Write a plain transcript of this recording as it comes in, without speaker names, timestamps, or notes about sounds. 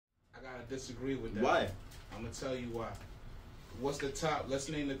disagree with that. Why? I'm gonna tell you why. What's the top? Let's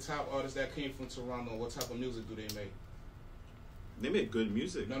name the top artists that came from Toronto. What type of music do they make? They make good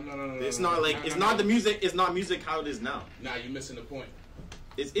music. No. It's not like it's not the music. It's not music how it is now. Nah, you're missing the point.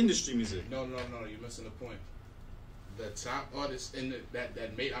 It's industry music. No, you're missing the point. The top artists in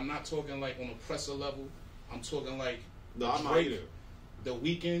that made. I'm not talking like on a presser level. I'm talking like Drake, The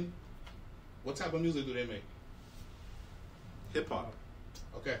Weeknd. What type of music do they make? Hip hop.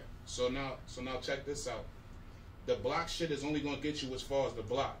 Okay, so now check this out. The block shit is only gonna get you as far as the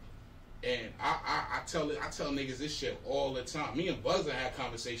block, and I tell niggas this shit all the time. Me and Buzzer had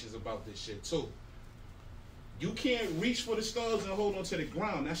conversations about this shit too. You can't reach for the stars and hold on to the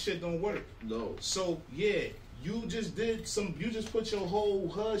ground. That shit don't work. No. So yeah, you just put your whole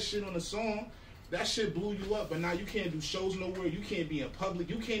HUD shit on a song. That shit blew you up, but now you can't do shows nowhere. You can't be in public.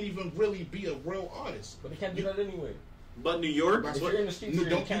 You can't even really be a real artist. But they can't do that anyway. But New York, if you're in the streets,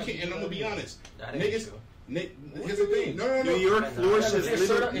 and I'm gonna be honest, niggas. Here's the thing. No. New York flourishes. And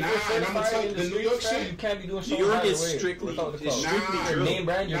I'm gonna tell you the New York shit. You can't be doing shows. New York is strictly drill. Your name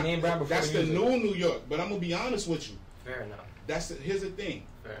brand before. That's the new New York. But I'm gonna be honest with you. Fair enough. Here's the thing.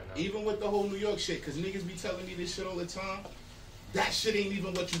 Fair enough. Even with the whole New York shit, because niggas be telling me this shit all the time. That shit ain't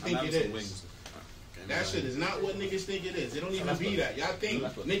even what you think it is. That shit is not what niggas think it is. It don't even be that. Y'all think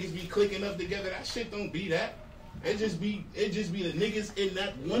niggas be clicking up together. That shit don't be that. It just be the niggas in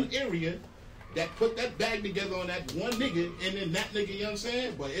that one area that put that bag together on that one nigga, and then that nigga, you know what I'm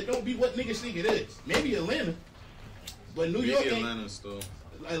saying? But it don't be what niggas think it is. Maybe Atlanta, but New York ain't. Atlanta still.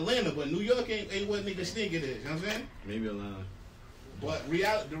 Atlanta, but New York ain't what niggas think it is. You know what I'm saying? Maybe Atlanta. But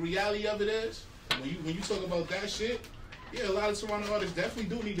the reality of it is, when you talk about that shit, yeah, a lot of Toronto artists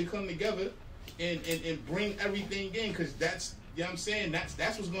definitely do need to come together and bring everything in, because that's, you know what I'm saying? That's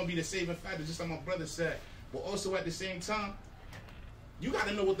what's gonna be the saving factor, just like my brother said. But also at the same time, you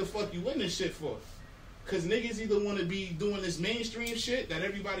gotta know what the fuck you in this shit for. Cause niggas either wanna be doing this mainstream shit that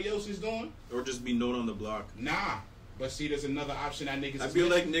everybody else is doing, or just be known on the block. Nah. But see, there's another option that niggas. I feel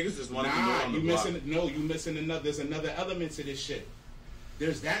like niggas just want to be known on the block. You missing another. There's another element to this shit.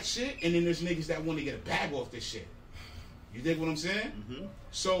 There's that shit, and then there's niggas that want to get a bag off this shit. You dig what I'm saying? Mm-hmm.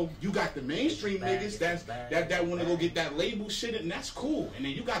 So you got the mainstream niggas that want to go get that label shit, and that's cool. And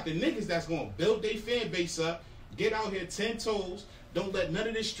then you got the niggas that's gonna build their fan base up, get out here 10 toes, don't let none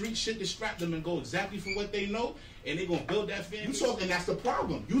of this street shit distract them, and go exactly for what they know, and they gonna build that fan base. And that's the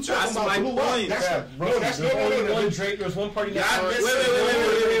problem. You talking about blue up? That's one Drake. There's one party. Wait.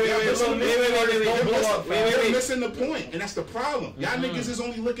 You're missing the point, and that's the problem. Y'all niggas is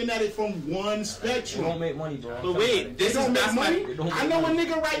only looking at it from one spectrum. You don't make money, bro. But wait, this don't make money. I know a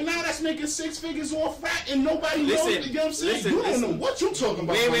nigga right now that's making 6 figures off rap, and nobody knows. You know what I'm saying? You don't know what you talking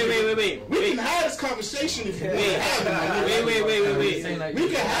about. Wait. We can have this conversation if you want to have it. Wait. We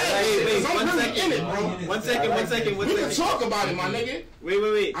can have it. I'm really in it, bro. One second. We can talk about it, my nigga.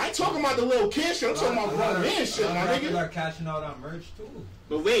 Wait. I ain't talking about the little kid shit. I'm talking about grown man shit, my nigga. People are cashing out on merch too.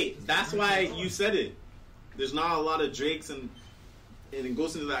 But wait, that's why you said it. There's not a lot of Drakes, and it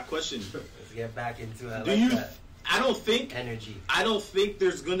goes into that question. Let's get back into it. I don't think energy. I don't think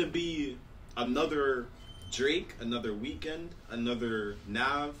there's gonna be another Drake, another Weeknd, another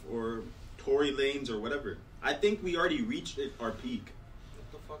Nav, or Tory Lanez, or whatever. I think we already reached our peak.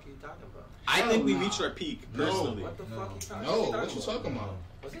 What the fuck are you talking about? I think we reached our peak, personally. What the fuck are you talking about? No, what you talking about?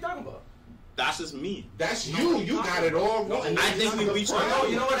 What's he talking about? That's just me. That's you. You got it all wrong. I think we reached our peak.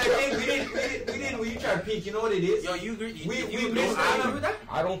 You know what I think? We didn't reach our peak. You know what it is? Yo, you agree? We missed one of.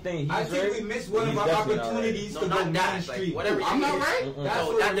 I don't think I think we missed one of our opportunities to go mainstream. Whatever. I'm not right.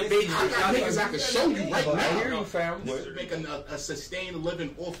 No, that debate. I got niggas I can show you right now. I hear you, fam. Making a sustained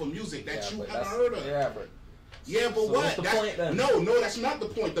living off of music that you haven't heard of. Yeah, but. Yeah, but so what? What's the point, then? No, that's not the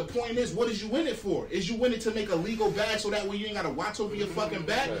point. The point is, what is you in it for? Is you in it to make a legal bag so that way you ain't gotta watch over your fucking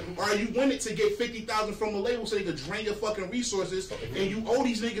back? Or are you in it to get 50,000 from a label so they can drain your fucking resources and you owe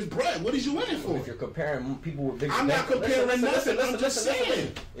these niggas bread? What is you in it for? If you're comparing people with bigger I'm not comparing nothing. I'm just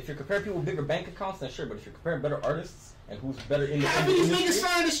saying. If you're comparing people with bigger bank accounts, then sure. But if you're comparing better artists and who's better in the half of these niggas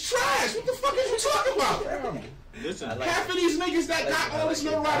signed is trash. What the fuck is you talking about? Listen, half of these niggas that got all this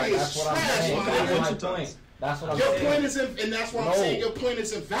notoriety is trash. That's what I'm saying. Your point is, and that's what I'm saying. Your point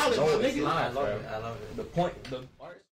is invalid, my nigga. I love it. The point,